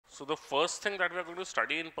So the first thing that we are going to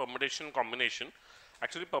study in permutation combination,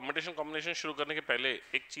 actually permutation combination शुरू करने के पहले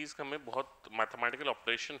एक चीज हमें बहुत मैथमेटिकल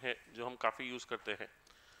ऑपरेशन है जो हम काफी यूज करते हैं,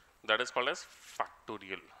 that is called as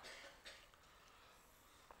factorial.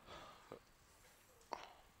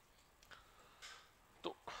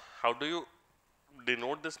 तो how do you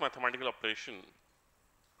denote this mathematical operation?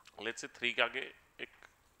 Let's say 3 के आगे एक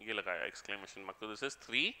ये लगाया एक्सक्लेमेशन मार्क, तो this is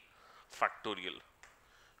 3 factorial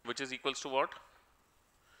which is equals to what?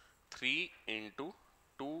 3 into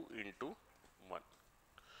 2 into 1.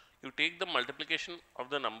 You take the multiplication of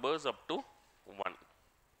the numbers up to 1.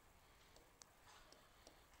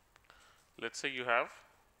 Let's say you have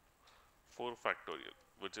 4 factorial,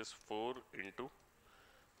 which is 4 into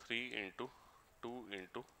 3 into 2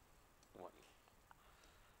 into 1.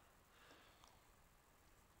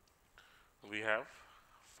 We have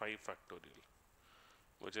 5 factorial,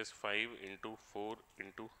 which is 5 into 4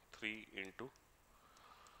 into 3 into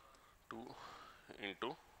 2 into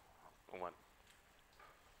 1.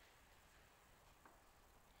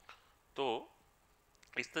 तो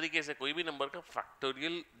इस तरीके से कोई भी number का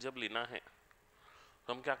factorial जब लेना है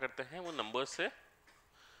तो हम क्या करते हैं, वो नंबर से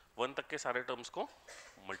 1 तक के सारे टर्म्स को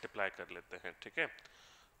मल्टीप्लाई कर लेते हैं. ठीक है,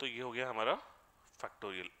 तो ये हो गया हमारा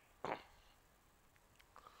फैक्टोरियल.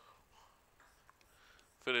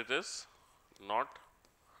 फिर it is not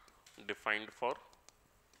defined for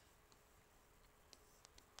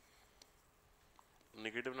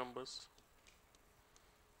negative numbers.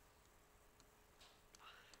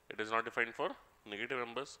 It is not defined for negative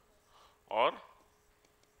numbers or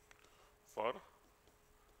for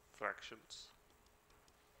fractions.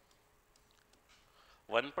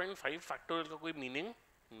 1.5 factorial का कोई मीनिंग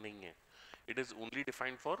नहीं है. It is only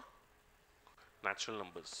defined for natural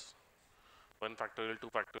numbers. 1 factorial, 2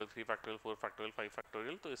 factorial, 3 factorial, 4 factorial, 5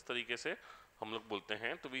 factorial. तो इस तरीके से हम लोग बोलते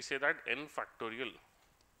हैं. तो we say that n factorial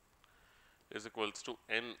is equals to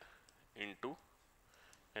n into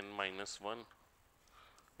n minus 1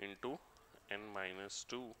 into n minus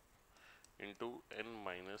 2 into n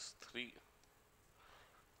minus 3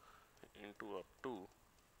 into up to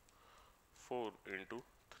 4 into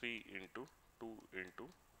 3 into 2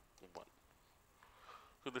 into 1.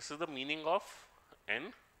 So this is the meaning of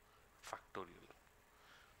n factorial.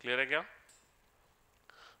 Clear है क्या?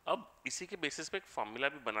 अब इसी के basis पे एक formula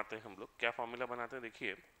भी बनाते हैं हम लोग. क्या फॉर्मूला बनाते हैं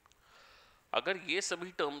देखिए, अगर ये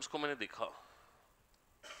सभी टर्म्स को मैंने देखा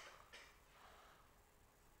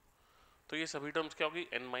तो ये सभी टर्म्स क्या होगी,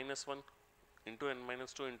 n minus 1 into N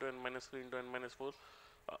minus 2 into N minus 3 into N minus 4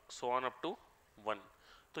 so on up to 1.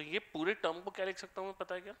 तो ये पूरे टर्म को क्या लिख सकता हूं मैं,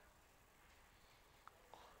 पता है क्या?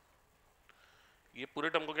 ये पूरे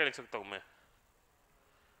टर्म को क्या लिख सकता हूं मैं,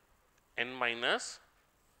 n माइनस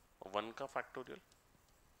 1 का फैक्टोरियल.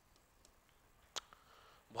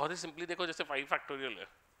 बहुत ही सिंपली देखो, जैसे 5 फैक्टोरियल है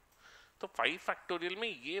तो 5 फैक्टोरियल में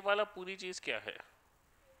ये वाला पूरी चीज क्या है,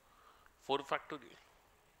 4 फैक्टोरियल.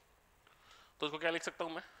 तो उसको क्या लिख सकता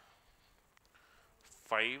हूं मैं,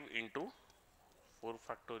 5 इंटू 4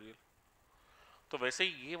 फैक्टोरियल. तो वैसे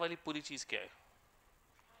ही ये वाली पूरी चीज क्या है,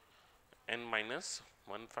 n minus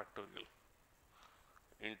 1 factorial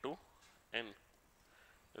into n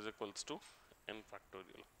is equals to n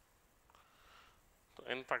factorial. तो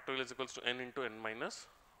n factorial is equals to n into n minus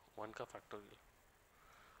 1 का factorial.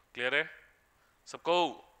 क्लियर है सबको?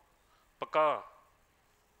 पक्का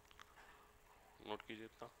नोट कीजिए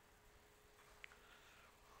इतना.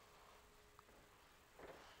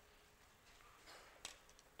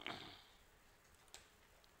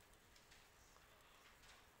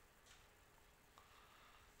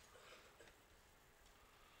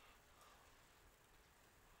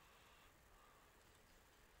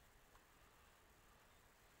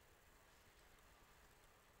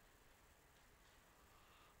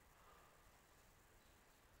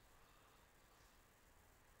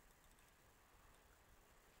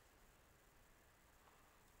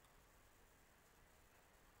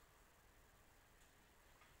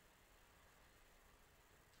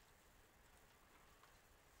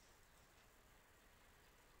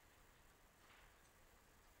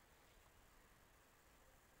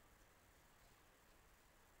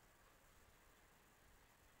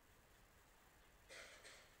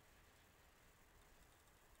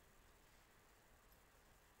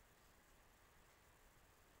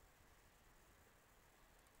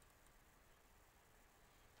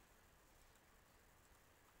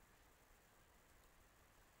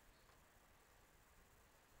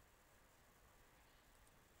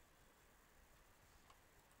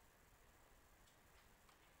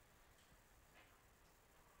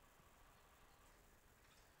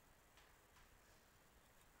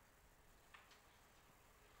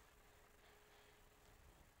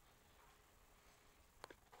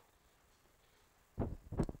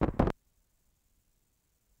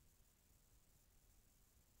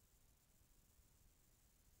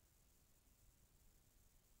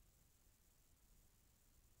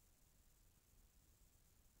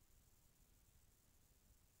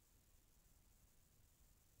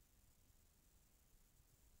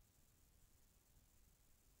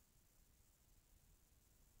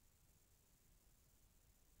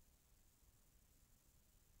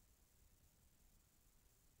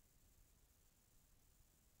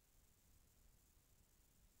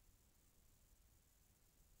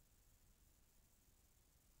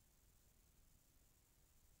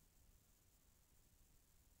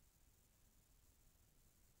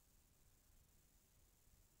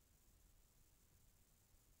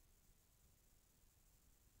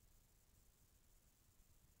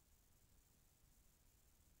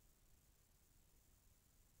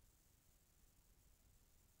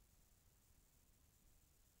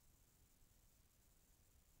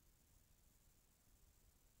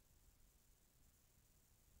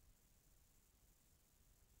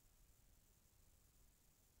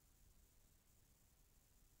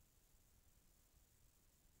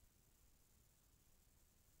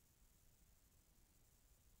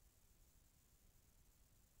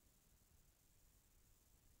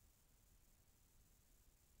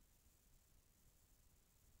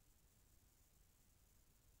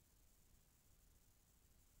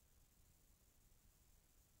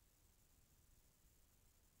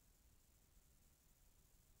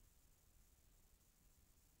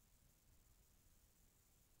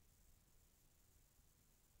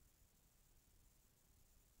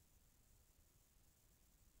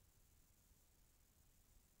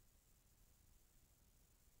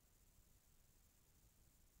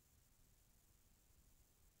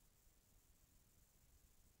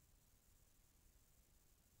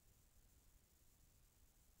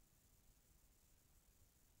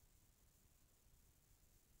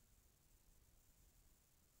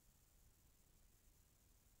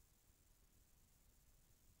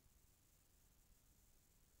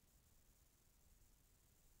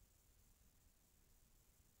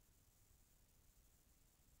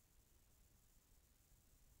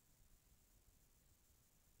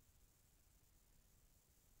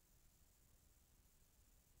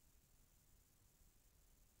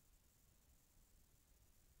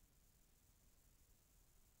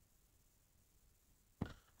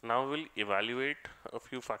 Now we'll evaluate a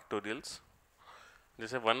few factorials.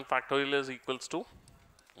 जैसे 1 factorial is equals to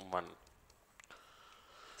 1.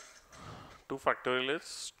 2 factorial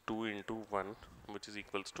is 2 into 1, which is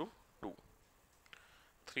equals to 2.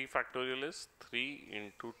 3 factorial is 3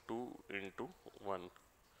 into 2 into 1,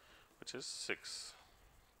 which is 6.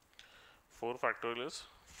 4 factorial is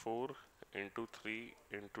 4 into 3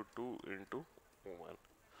 into 2 into 1.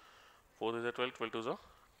 4 is a 12, 12 is a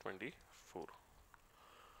 24.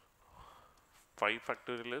 5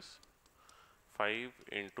 factorial is 5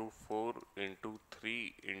 into 4 into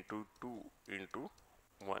 3 into 2 into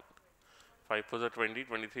 1. 5 is a 20,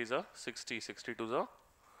 23 is a 60, 62 is a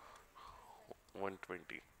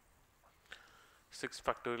 120. 6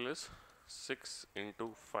 factorial is 6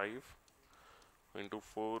 into 5 into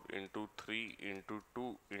 4 into 3 into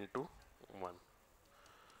 2 into 1,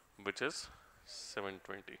 which is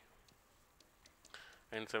 720.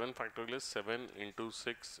 And 7 factorial is 7 into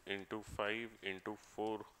 6 into 5 into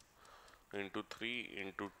 4 into 3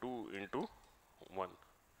 into 2 into 1,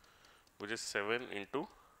 which is 7 into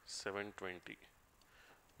 720,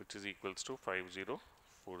 which is equals to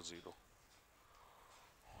 5040.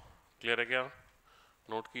 Clear है क्या?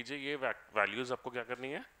 Note कीजिए, ये values आपको क्या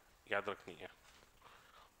करनी है, याद रखनी है.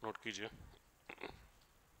 नोट कीजिए.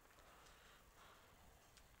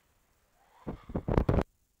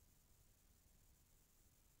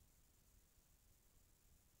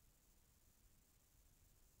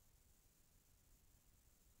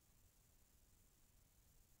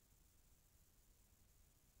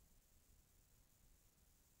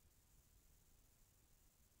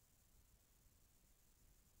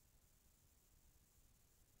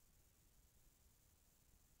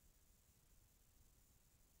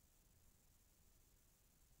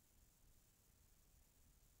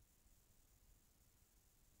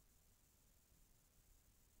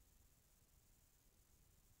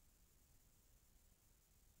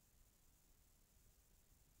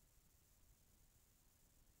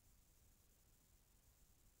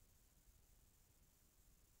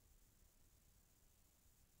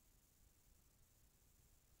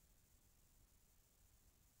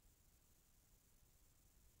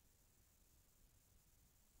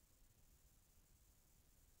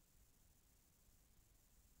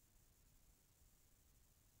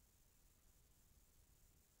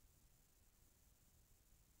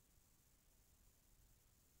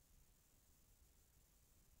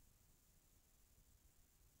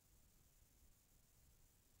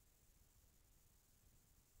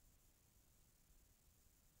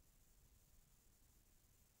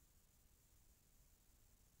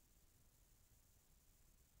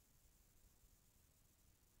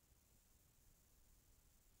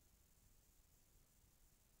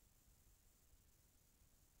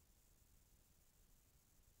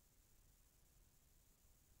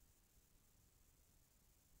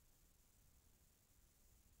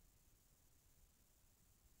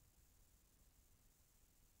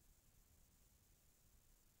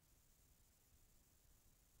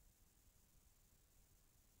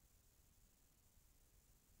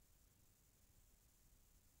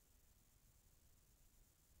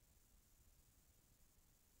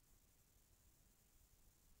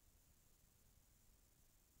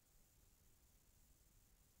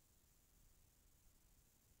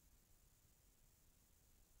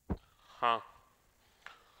 हाँ,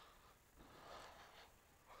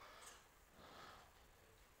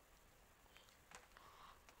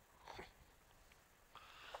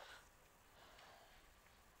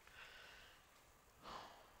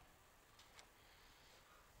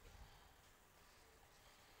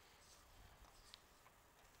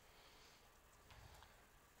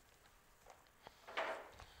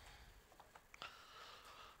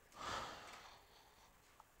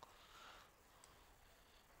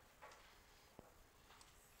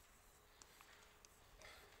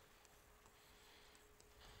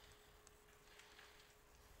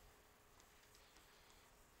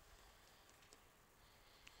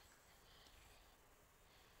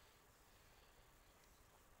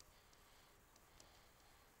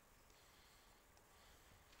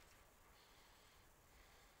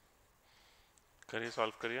 करिए,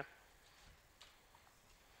 सॉल्व करिए.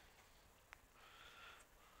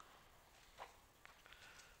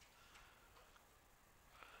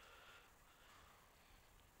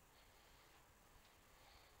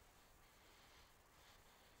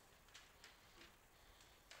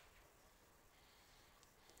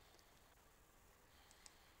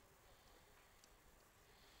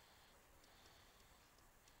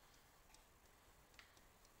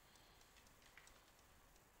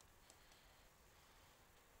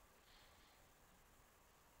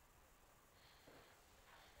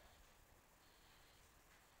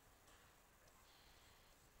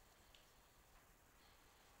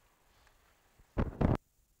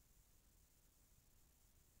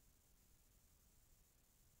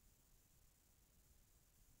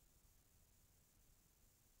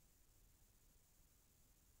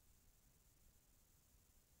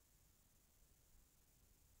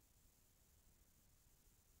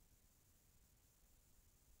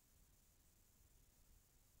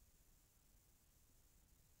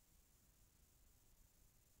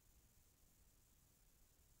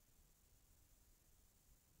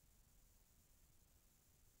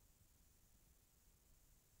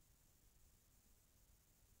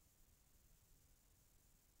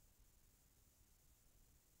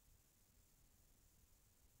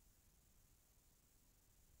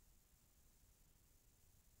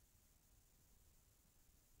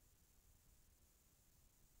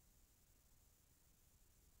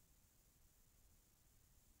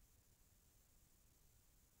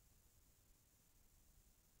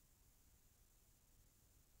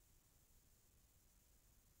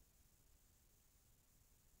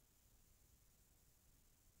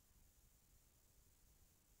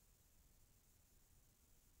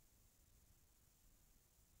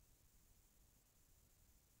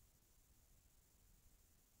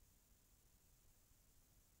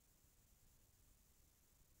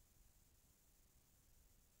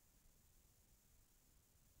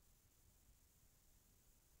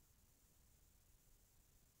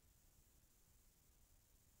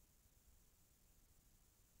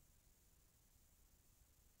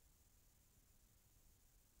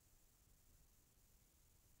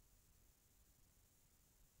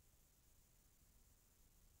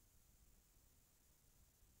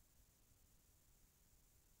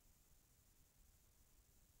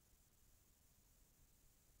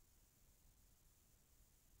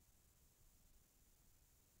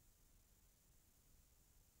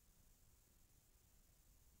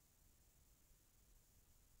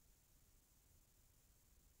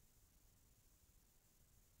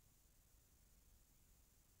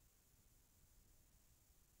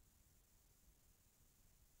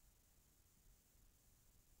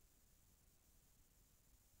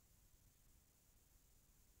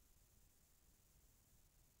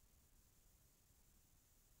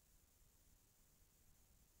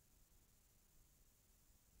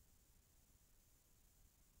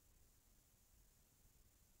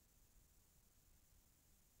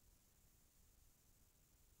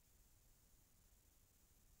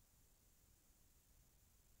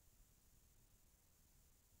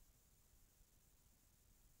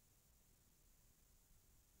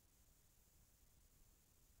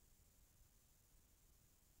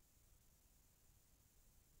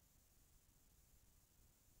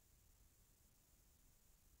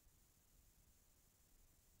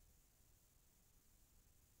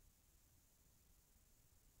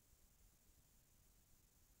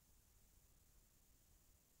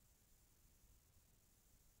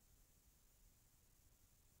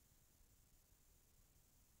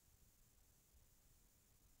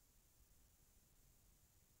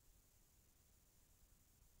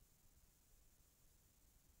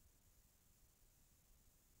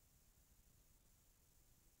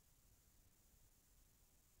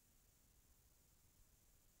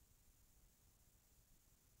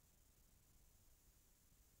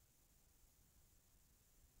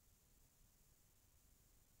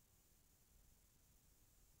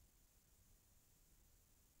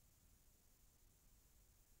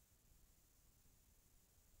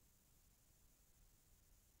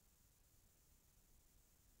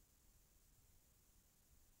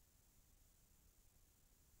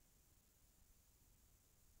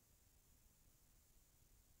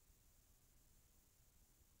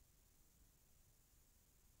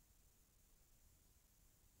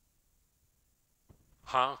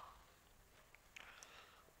 हाँ,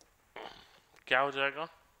 क्या हो जाएगा?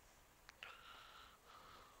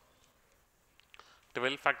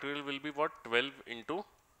 12 factorial will be what? 12 into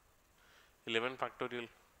 11 factorial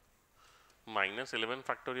minus 11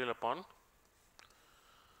 factorial upon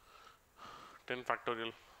 10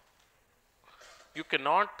 factorial. You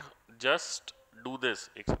cannot just do this.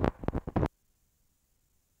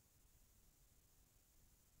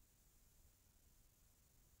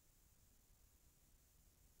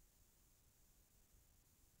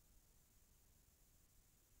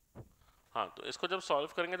 हाँ, तो इसको जब सॉल्व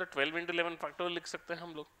करेंगे तो 12 इंटू 11 फैक्टोरियल लिख सकते हैं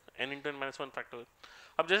हम लोग, n into n minus one factorial.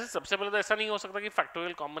 अब जैसे सबसे पहले तो ऐसा नहीं हो सकता कि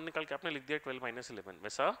फैक्टोरियल कॉमन निकाल के आपने लिख दिया 12 माइनस 11,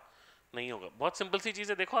 वैसा नहीं होगा। बहुत सिंपल सी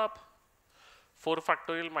चीज़ है, देखो आप 4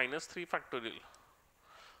 फैक्टोरियल माइनस 3 फैक्टोरियल,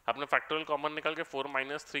 आपने फैक्टोरियल कॉमन निकाल के 4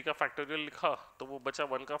 माइनस 3 का फैक्टोरियल लिखा तो वो बचा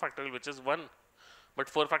 1 का factorial which is 1, but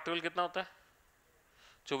 4 factorial कितना होता है?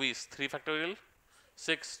 24, 3 फैक्टोरियल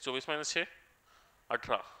 6, 24 माइनस 6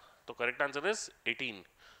 18, तो करेक्ट आंसर इज 18,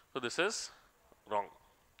 तो दिस इज रॉन्ग।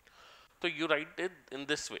 तो you right it in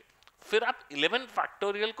this way. फिर आप 11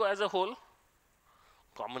 फैक्टोरियल को एज अ होल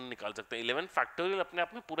कॉमन निकाल सकते हैं। 11 फैक्टोरियल अपने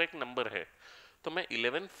आप में पूरा एक नंबर है, तो मैं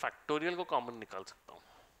 11 फैक्टोरियल को कॉमन निकाल सकता हूं।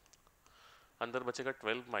 अंदर बचेगा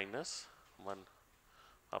 12 माइनस 1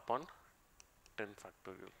 अपॉन 10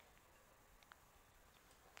 फैक्टोरियल।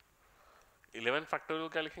 11 फैक्टोरियल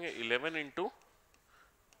क्या लिखेंगे? 11 into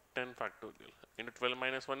 10 factorial into 12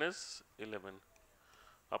 minus 1 is 11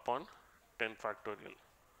 upon 10 factorial.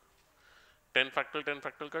 10 factorial 10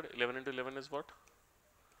 factorial cut 11 into 11 is what?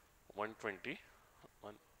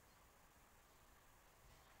 121।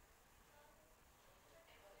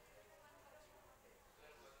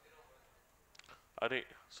 अरे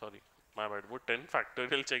सॉरी, माय बैड, वो 10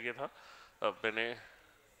 फैक्टोरियल चाहिए था, अब मैंने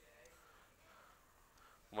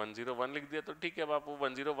 101 लिख दिया। तो ठीक है, अब आप वो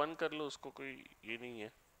 101 कर लो, उसको कोई ये नहीं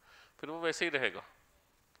है, फिर वो वैसे ही रहेगा,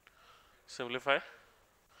 सिंप्लीफाई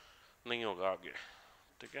नहीं होगा आगे।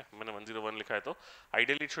 ठीक है, मैंने 101 लिखा है तो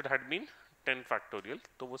ideally it should had been 10 factorial,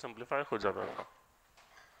 तो वो सिंप्लीफाई हो जाता था।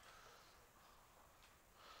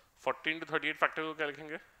 40 इंटू 38 फैक्टोरियल क्या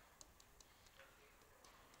लिखेंगे?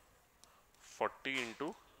 40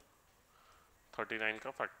 इंटू 39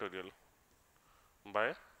 का फैक्टोरियल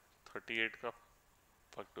बाय 38 का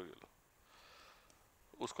फैक्टोरियल।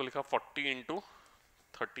 उसको लिखा 40 into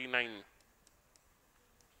 39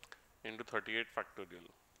 into 38 factorial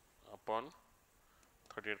upon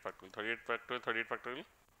 38 factorial. 38 factorial 38 factorial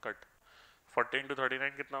cut, 40 into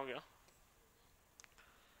 39 कितना हो गया?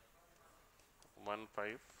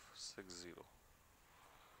 1560।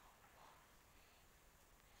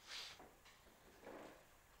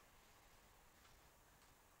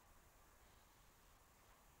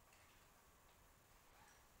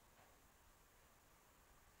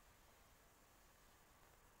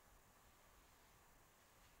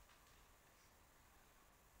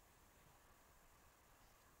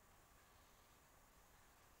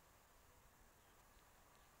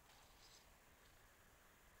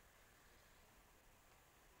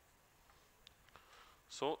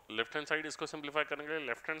 सो लेफ्ट हैंड साइड इसको सिंप्लीफाई करने के लिए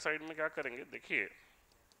लेफ्ट हैंड साइड में क्या करेंगे? देखिए,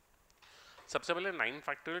 सबसे पहले 9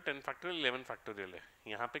 फैक्टोरियल 10 फैक्टोरियल 11 फैक्टोरियल है,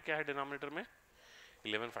 यहाँ पे क्या है डिनोमिनेटर में?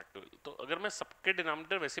 11 फैक्टोरियल। तो अगर मैं सबके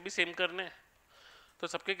डिनोमिनेटर वैसे भी सेम करने हैं तो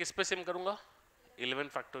सबके किस पे सेम करूंगा? 11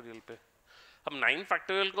 फैक्टोरियल पे। अब 9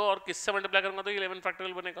 फैक्टोरियल को और किससे मल्टीप्लाई करूंगा तो 11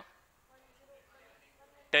 फैक्टोरियल बनेगा?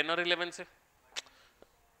 10 और 11 से।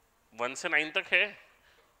 1 से 9 तक है,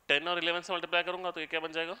 10 और 11 से मल्टीप्लाई करूंगा तो ये क्या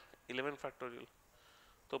बन जाएगा? 11 फैक्टोरियल।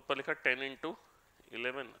 तो ऊपर लिखा 10 into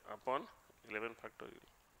 11 upon 11 factorial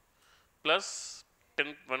plus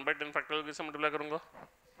 10 1 by 10 factorial किससे मल्टीप्लाई करूंगा?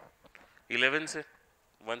 11 से।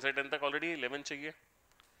 1 से 10 तक ऑलरेडी 11 चाहिए,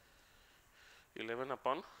 11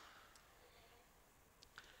 upon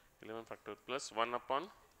 11 factorial plus 1 upon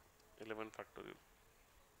 11 factorial.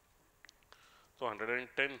 तो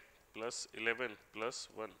 110 plus 11 plus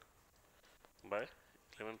 1 bye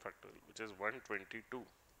 11 factorial which is 122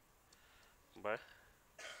 bye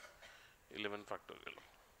 11 factorial.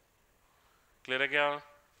 Clear है क्या?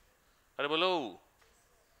 अरे बोलो,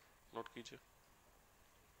 नोट कीजिए।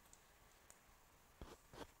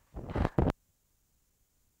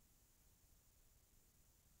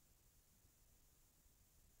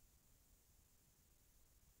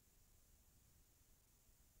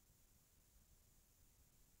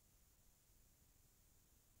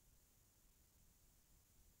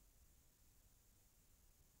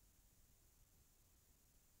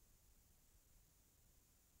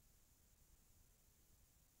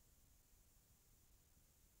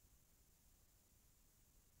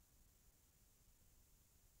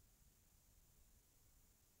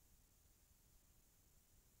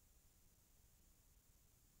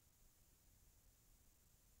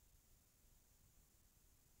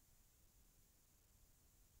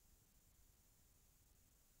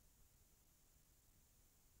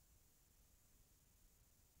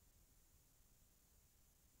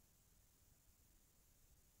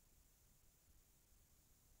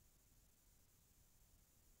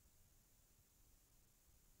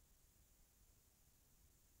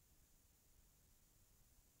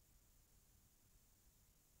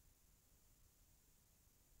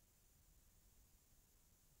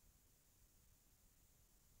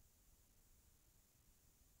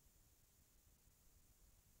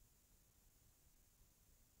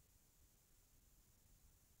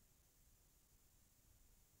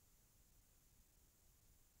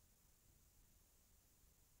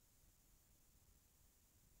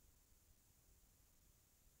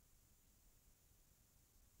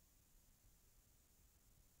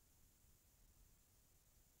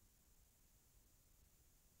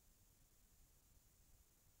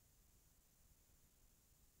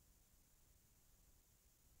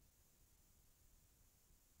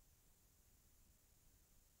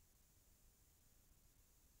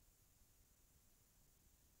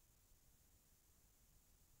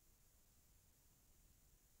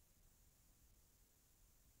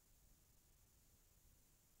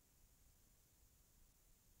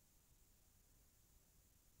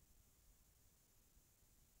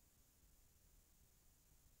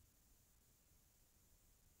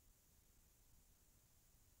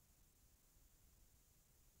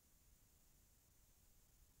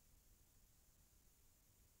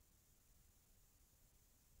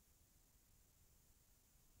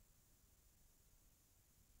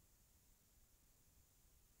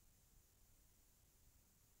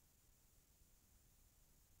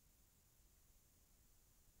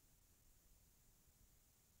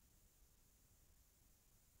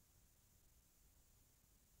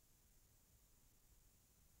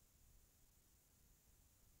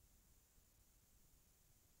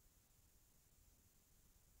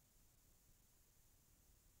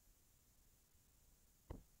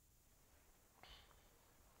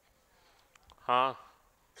 हाँ,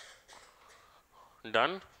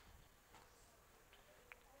 डन.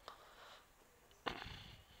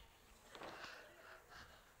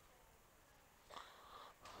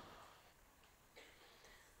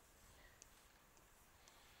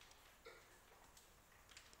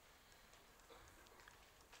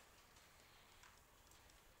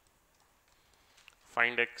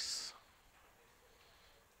 Find x.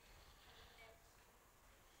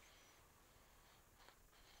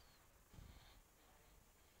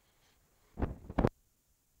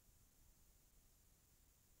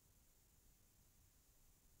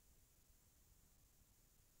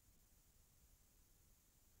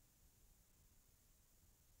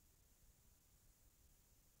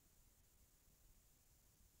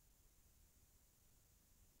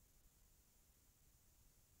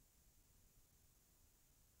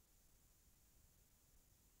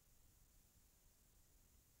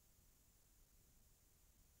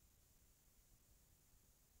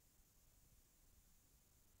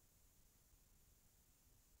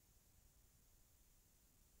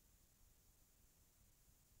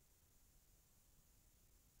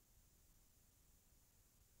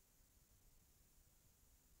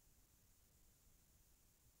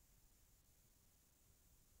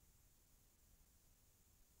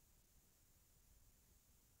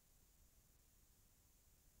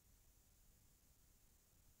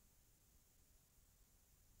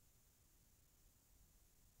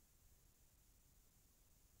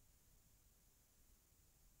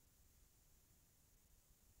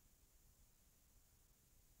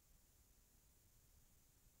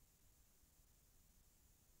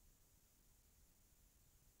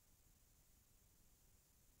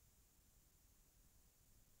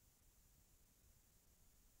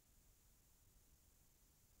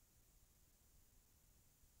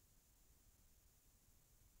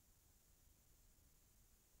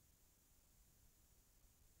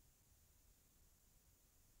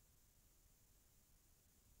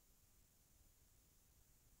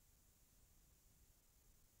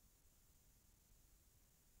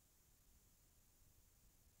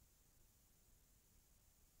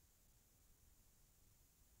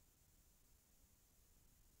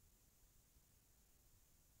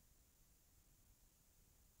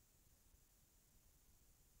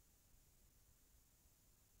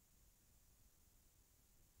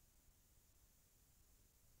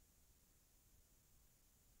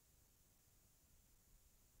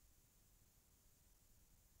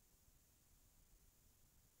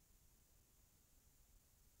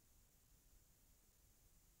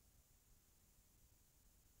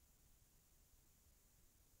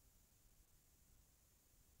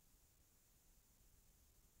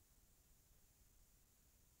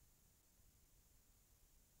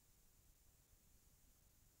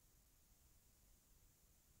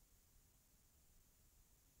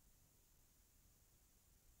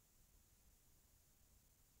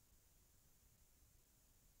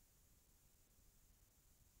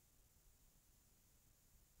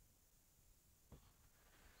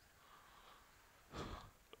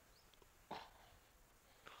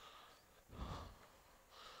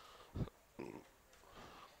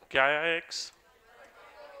 क्या आया x?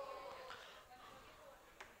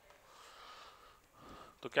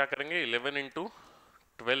 तो क्या करेंगे 11 into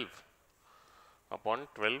 12 upon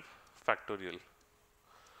 12 factorial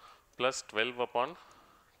plus 12 upon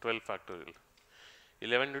 12 factorial.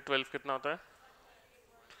 11 into 12 कितना होता है?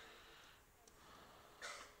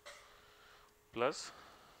 Plus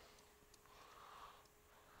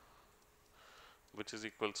which is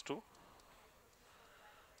equals to,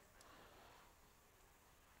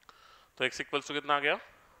 तो x इक्वल्स टू कितना आ गया?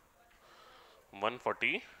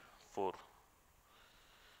 144.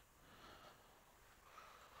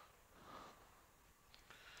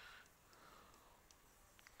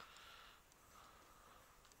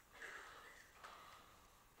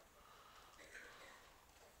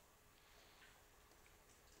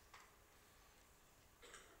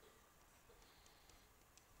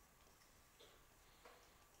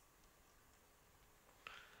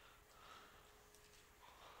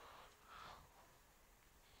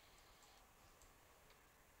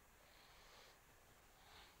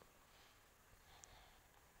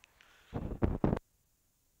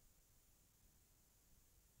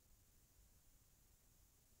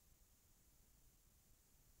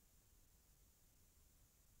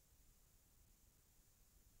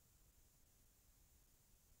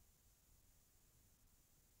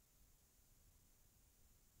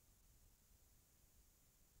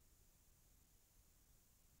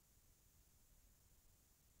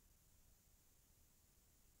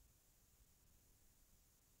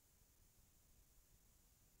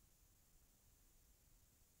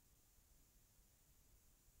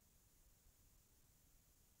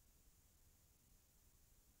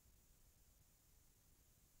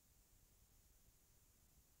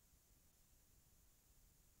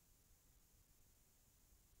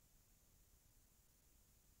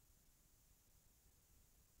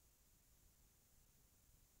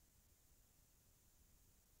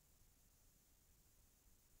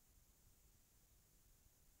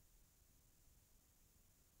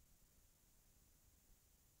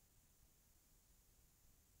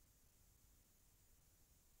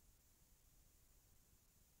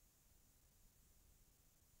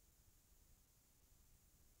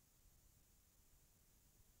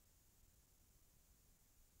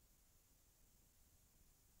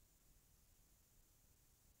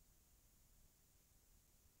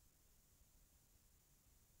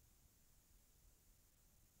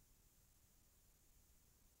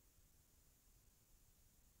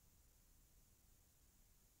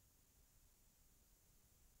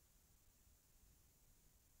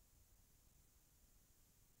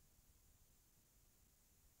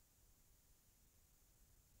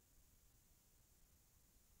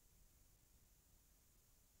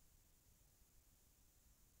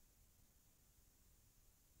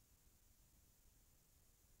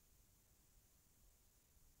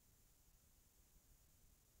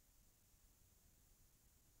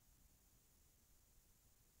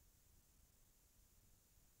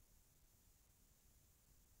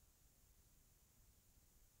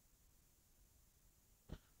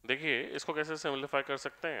 देखिए इसको कैसे सिंप्लीफाई कर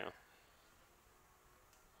सकते हैं,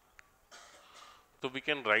 तो we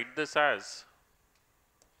can write this as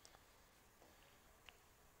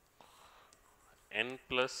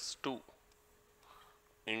n+2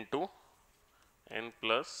 into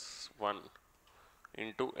n+1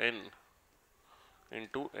 into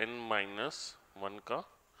n-1 का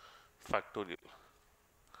factorial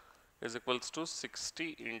is equals to 60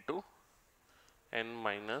 into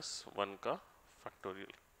n-1 का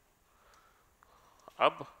फैक्टोरियल।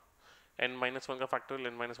 अब n-1 का फैक्टोरियल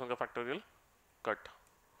n-1 का factorial cut,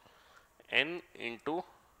 n into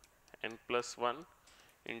n+1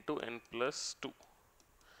 into n+2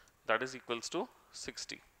 that is equals to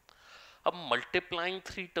 60. अब multiplying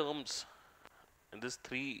three terms, this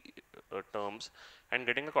three terms and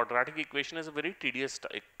getting a quadratic equation is a very tedious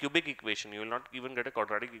cubic equation. You will not even get a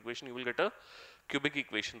quadratic equation, you will get a cubic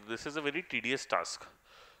equation. This is a very tedious task.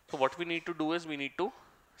 So what we need to do is we need to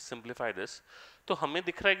simplify this. तो हमें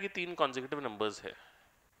दिख रहा है कि तीन consecutive numbers है,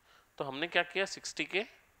 तो हमने क्या किया 60 के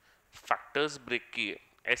फैक्टर्स ब्रेक किए।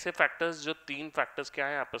 ऐसे फैक्टर्स जो तीन फैक्टर्स क्या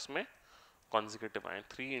है आपस में कॉन्जिक्यूटिव आए,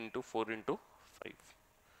 3 इंटू 4 इंटू 5।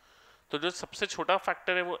 तो जो सबसे छोटा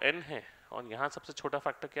फैक्टर है वो n है और यहाँ सबसे छोटा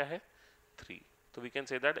फैक्टर क्या है 3, तो we can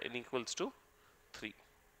say that n equals to 3।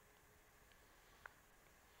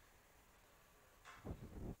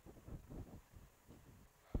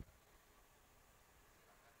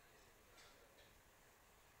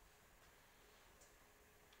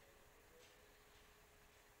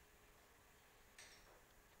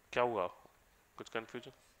 क्या हुआ, कुछ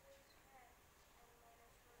कंफ्यूजन?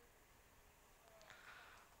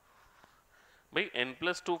 भाई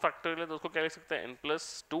n+2 फैक्टोरियल है तो उसको क्या लिख सकते हैं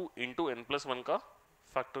n+2 इंटू n+1 का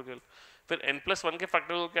फैक्टोरियल। फिर n+1 के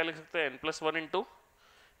फैक्टोरियल को क्या लिख सकते हैं n+1 इंटू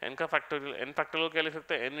n का फैक्टोरियल। n फैक्टोरियल को क्या लिख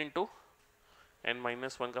सकते हैं n इंटू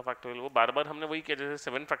n-1 का फैक्टोरियल। वो बार बार हमने वही किया, जैसे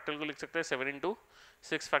 7 फैक्टोरियल को लिख सकते हैं 7 इंटू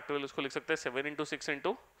 6 फैक्टोरियल, उसको लिख सकते हैं 7 into 6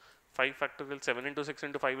 into 5 factorial, 7 into 6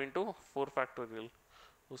 into 5 into 4 factorial,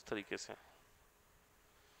 उस तरीके से।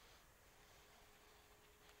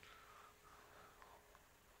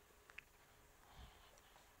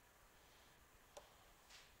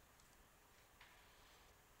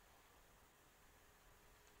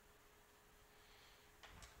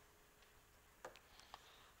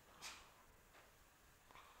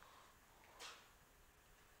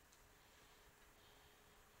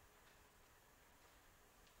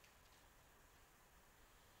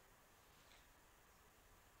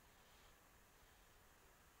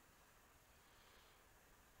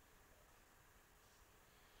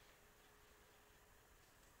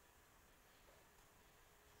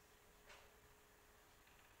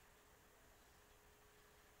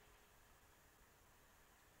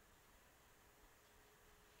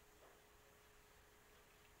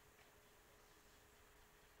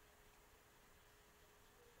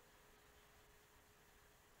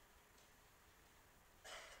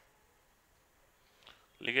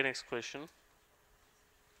 लिखिए next question.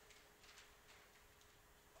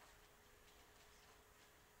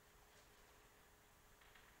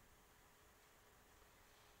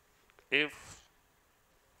 if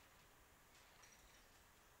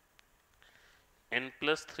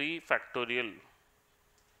n+3 factorial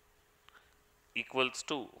equals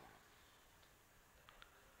to,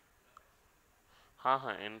 हाँ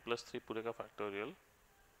हाँ n+3 पूरे का factorial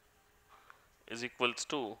is equals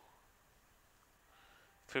to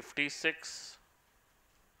 56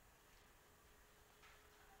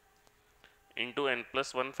 into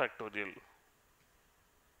n+1 factorial,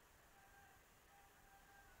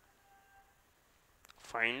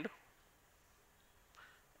 find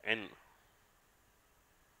n।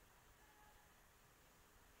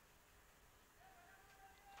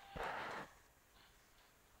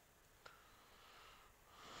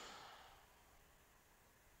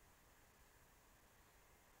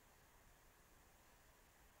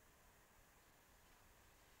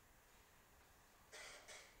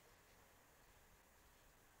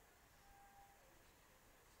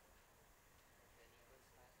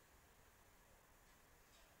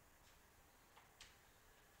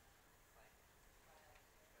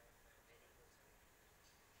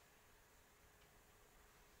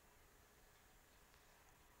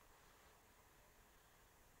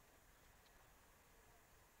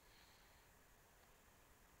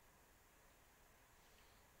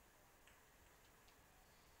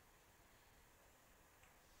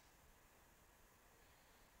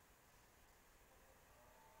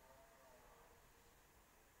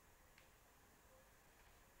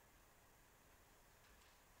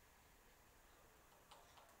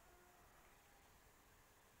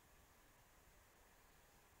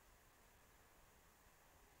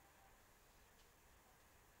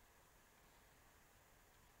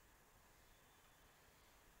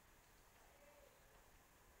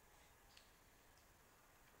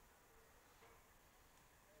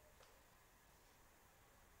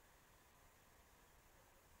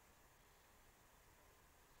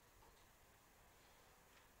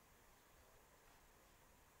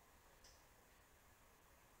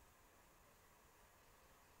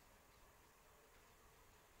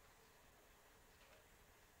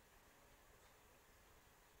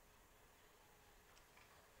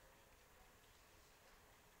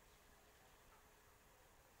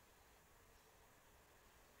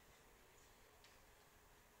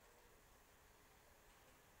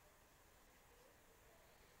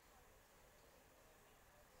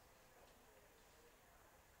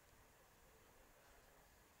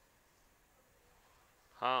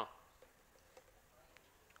 हाँ,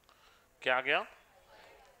 क्या आ गया?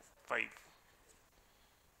 5.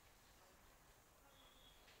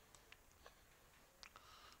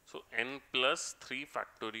 So n plus 3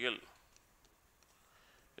 factorial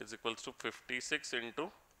is equals to 56 into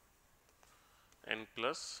n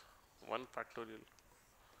plus 1 factorial.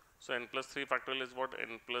 So n plus 3 factorial is what?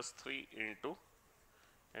 N plus 3 into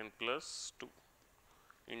n plus 2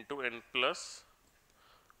 into n plus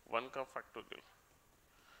 1 का factorial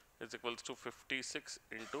is equals to 56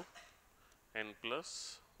 into n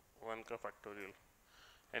plus 1 का factorial.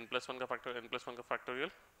 n plus 1 का factorial, n plus 1 का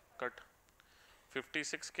factorial cut.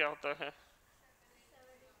 56 क्या होता है?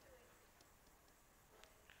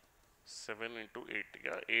 7 into 8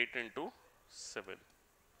 या 8 into 7.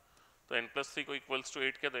 तो n plus 3 को इक्वल्स टू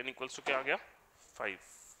 8 किया तो n इक्वल्स टू क्या आ गया?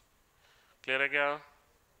 5. क्लियर है क्या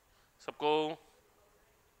सबको?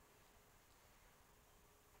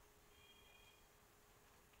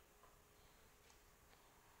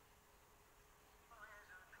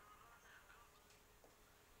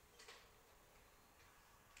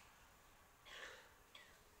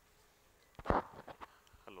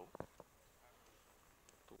 हेलो,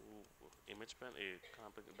 तो इमेज पे कहाँ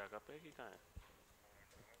पे, डागा पे है कि कहाँ है?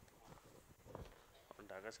 और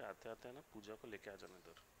डागा से आते आते है ना, पूजा को लेके आ जाना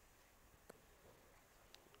इधर.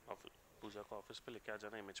 पूजा को ऑफिस पे लेके आ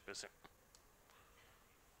जाना इमेज पे से.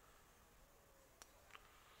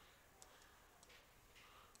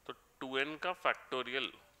 तो 2n का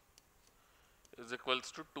factorial is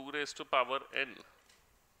equals to 2 raise to power n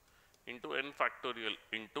into n factorial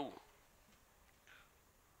into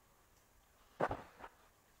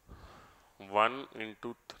 1 into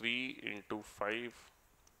 3 into 5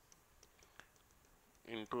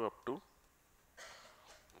 into up to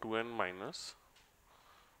 2n minus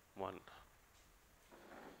 1.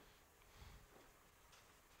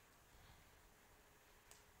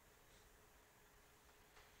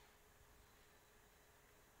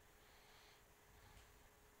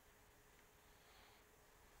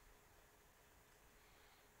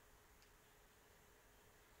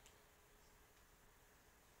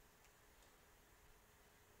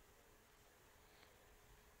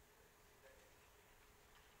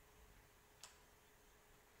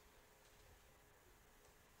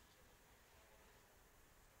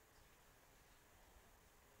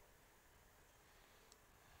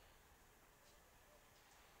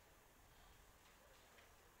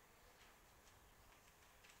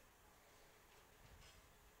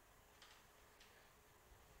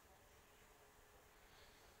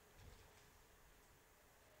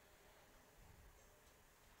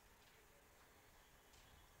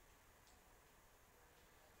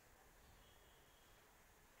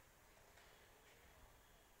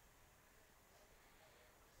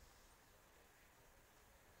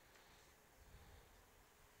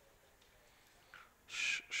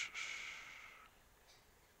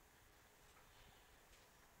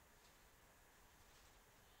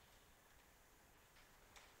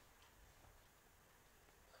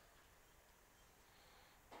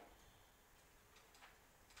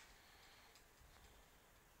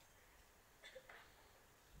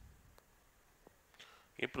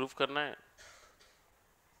 ये प्रूफ करना है.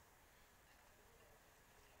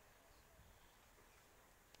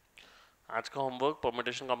 आज का होमवर्क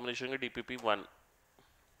परम्यूटेशन कॉम्बिनेशन के डीपीपी 1.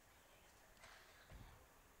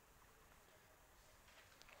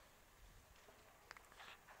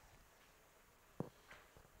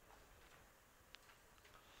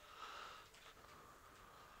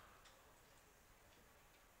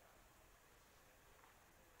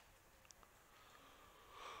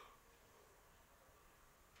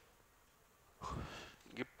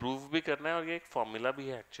 ये प्रूफ भी करना है और ये एक फॉर्मूला भी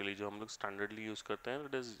है एक्चुअली जो हम लोग स्टैंडर्डली यूज करते हैं.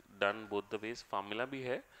 It is done both the ways. Formula भी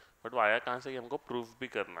है बट वो आया कहाँ से, हमको प्रूफ भी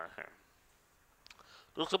करना है.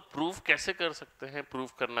 तो सब प्रूफ कैसे कर सकते हैं?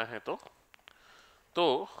 प्रूफ करना है तो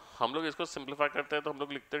हम लोग इसको सिंप्लीफाई करते हैं. तो हम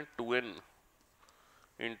लोग लिखते हैं 2n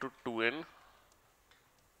into 2n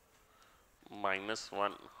minus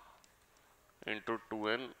 1 into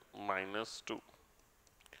 2n minus 2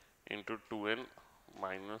 into 2n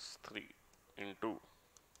minus 3 into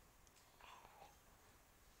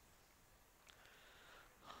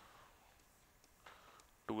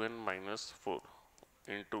 2n minus 4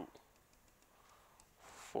 into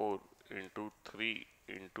 4 into 3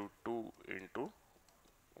 into 2 into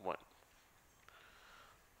 1.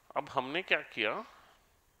 अब हमने क्या किया,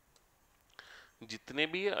 जितने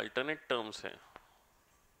भी ये अल्टरनेट टर्म्स हैं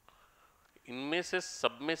इनमें से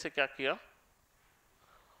सब में से क्या किया,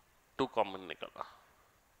 2 कॉमन निकाला.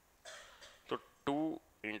 तो 2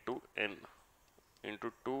 into n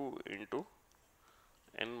into 2 into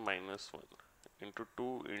n minus 1 into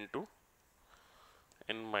 2 into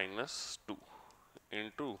n minus 2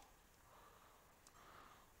 into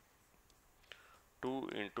 2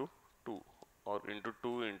 into 2 और into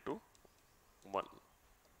 2 into 1।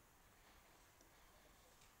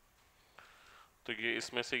 तो ये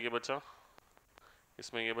इसमें से ये बचा,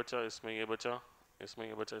 इसमें ये बचा, इसमें ये बचा, इसमें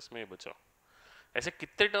ये बचा, इसमें ये बचा। ऐसे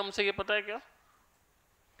कितने टर्म्स है ये पता है क्या?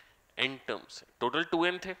 n टर्म्स, टोटल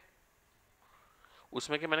 2n थे,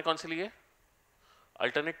 उसमें के मैंने कौन से लिए?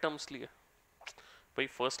 अल्टरनेट टर्म्स लिए। भाई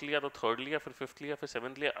फर्स्ट लिया तो थर्ड लिया, फिर फिफ्थ लिया, फिर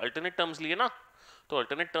सेवेंथ लिया, अल्टरनेट टर्म्स लिए ना। तो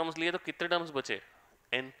अल्टरनेट टर्म्स लिए तो कितने टर्म्स बचे?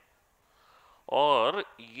 n। और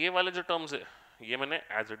ये वाले जो टर्म्स है ये मैंने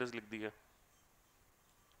एज इट इज लिख दिया।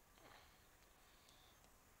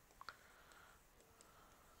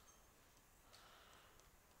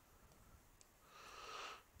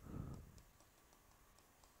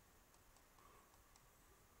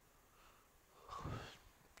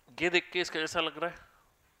 ये देख के इसका जैसा लग रहा है,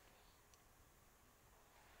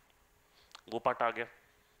 वो पार्ट आ गया।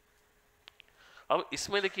 अब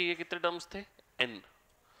इसमें देखिए ये कितने टर्म्स थे? n।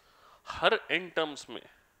 हर n टर्म्स में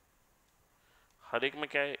हर एक में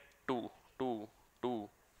क्या है? 2 2 2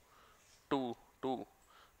 2 2।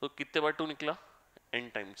 तो कितने बार 2 निकला?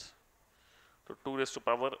 n times. तो 2 raise to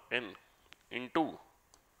power n into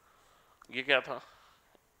ये क्या था?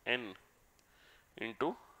 n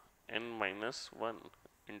into n minus 1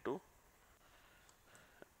 into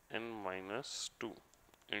n minus 2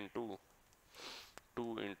 into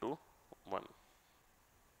 2 into 1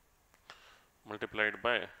 multiplied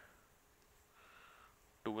by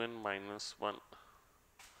 2n minus 1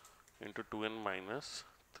 into 2n minus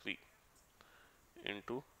 3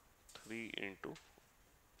 into 3 into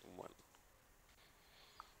 1।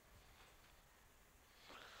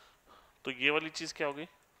 तो ये वाली चीज क्या होगी?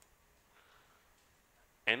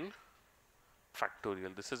 n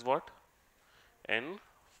factorial। This is what? n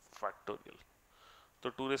factorial। तो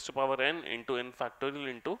 2 raised to power n into n factorial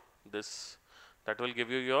into this, that will give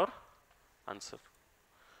you your answer।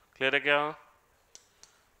 Clear है क्या?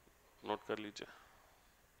 Note कर लीजिए।